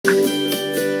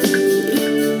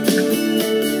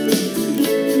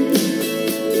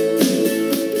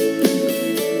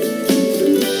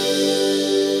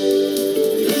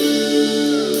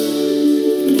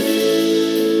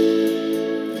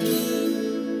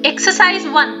Exercise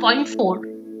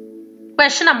 1.4.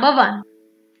 Question number 1.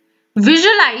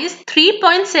 Visualize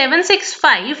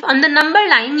 3.765 on the number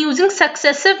line using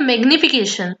successive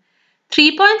magnification.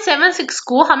 3.76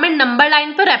 को हमें number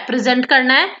line पर represent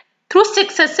करना है through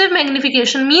successive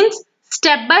magnification, means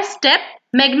step by step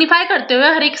magnify करते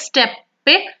हुए हर एक step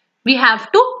पे we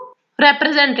have to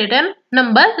represent it in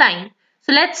number line.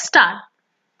 So let's start.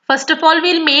 First of all,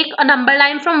 we'll make a number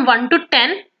line from 1 to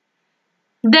 10.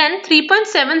 Then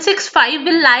 3.765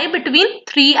 will lie between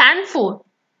 3 and 4.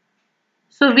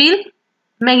 So we'll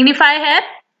magnify here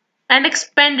and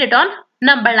expand it on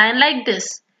number line like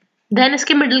this. Then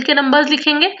इसके middle के numbers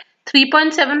लिखेंगे.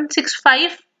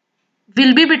 3.765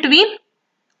 will be between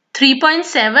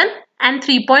 3.7 and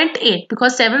 3.8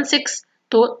 because 7.6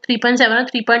 तो 3.7 और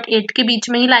 3.8 के बीच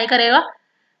में ही lie करेगा.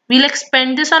 We'll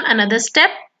expand this on another step.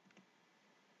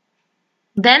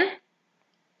 Then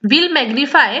we'll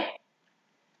magnify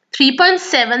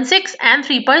 3.76 and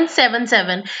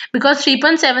 3.77 because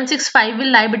 3.765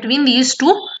 will lie between these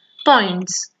two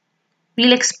points.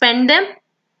 We'll expand them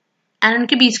and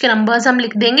उनके बीच के numbers हम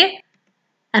लिख देंगे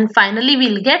and finally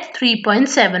we'll get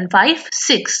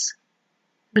 3.756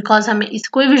 because हमें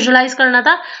इसको visualize करना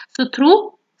था. So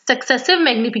through successive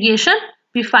magnification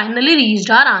we finally reached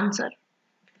our answer.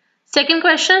 Second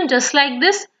question, just like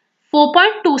this,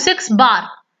 4.26 bar.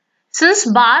 Since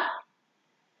bar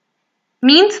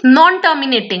means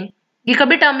non-terminating, ये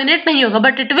कभी terminate नहीं होगा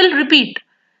but it will repeat.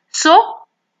 So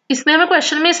इसने हमें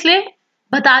question में इसलिए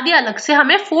बता दिया अलग से,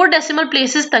 हमें 4 decimal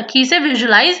places तक ही इसे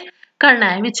visualize करना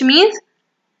है, which means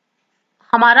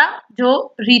हमारा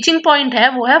जो reaching point है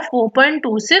वो है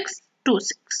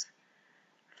 4.2626.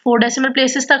 4 decimal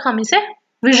places तक हम इसे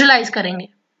visualize करेंगे.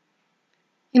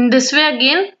 In this way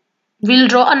again we'll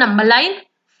draw a number line.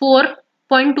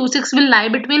 4.26 will lie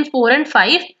between 4 and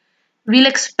 5. We'll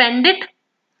expand it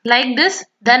like this.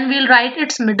 Then we'll write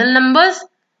its middle numbers.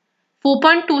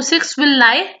 4.26 will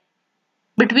lie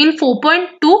between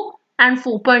 4.2 and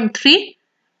 4.3.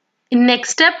 In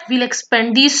next step, we'll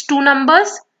expand these two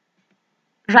numbers.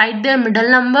 Write their middle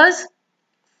numbers.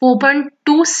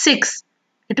 4.26.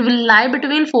 It will lie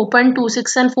between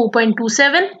 4.26 and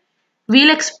 4.27.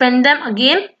 We'll expand them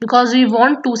again because we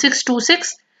want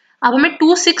 2626. अब हमें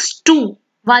 262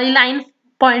 वाली line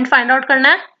point find out करना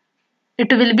है.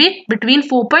 It will be between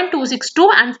 4.262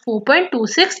 and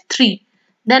 4.263.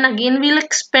 Then again we'll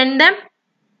expand them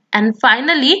and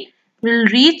finally we'll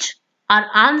reach our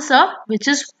answer, which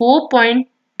is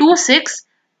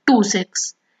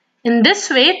 4.2626. In this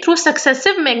way, through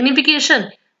successive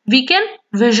magnification, we can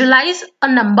visualize a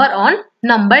number on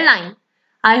number line.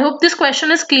 I hope this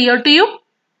question is clear to you.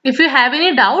 If you have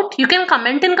any doubt, you can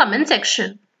comment in comment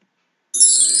section.